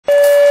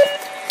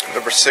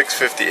Number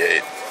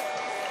 658.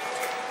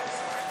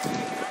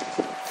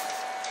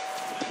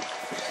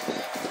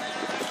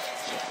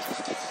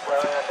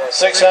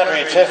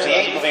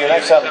 658 will be your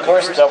next on the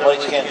course. HH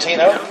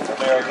CANTINO,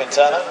 RAMIRO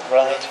QUINTANA,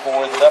 rides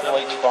for the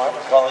HH Farm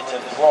in Wellington,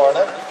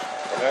 Florida.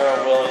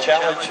 RAMIRO will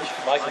challenge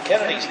Michael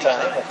Kennedy's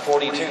time at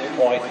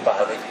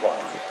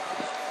 42.581.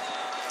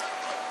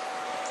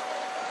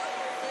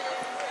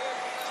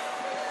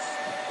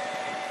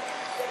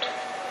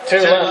 Two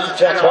left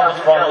to jump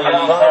off on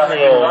the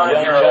 5-year-old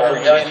Young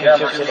Jumper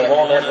Championships in the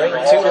Walnut Ring.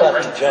 Two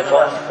left to jump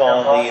off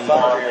on the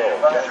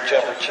 5-year-old Young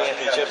Jumper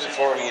Championships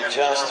before we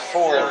adjust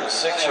for the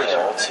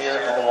 6-year-olds here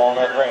in the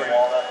Walnut Ring.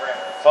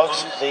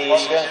 Folks, the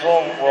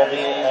schedule will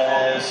be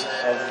as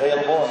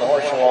available in the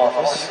horseshoe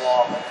office.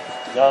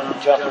 Young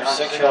Jumpers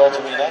 6-year-olds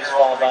will be next,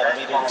 followed by the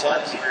medium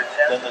 10s,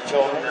 then the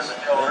children's,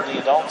 then the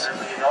adults,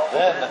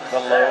 then the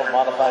low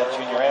modified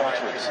junior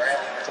amateurs.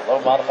 The low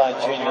modified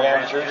junior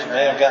amateurs, you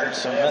may have gotten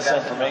some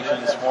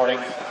misinformation this morning.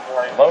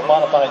 Low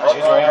modified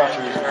junior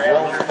amateurs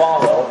will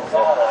follow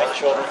the high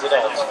children's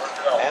adults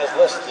as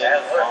listed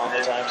on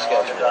the time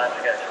schedule.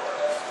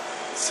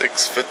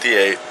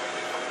 658.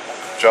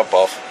 Jump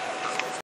off.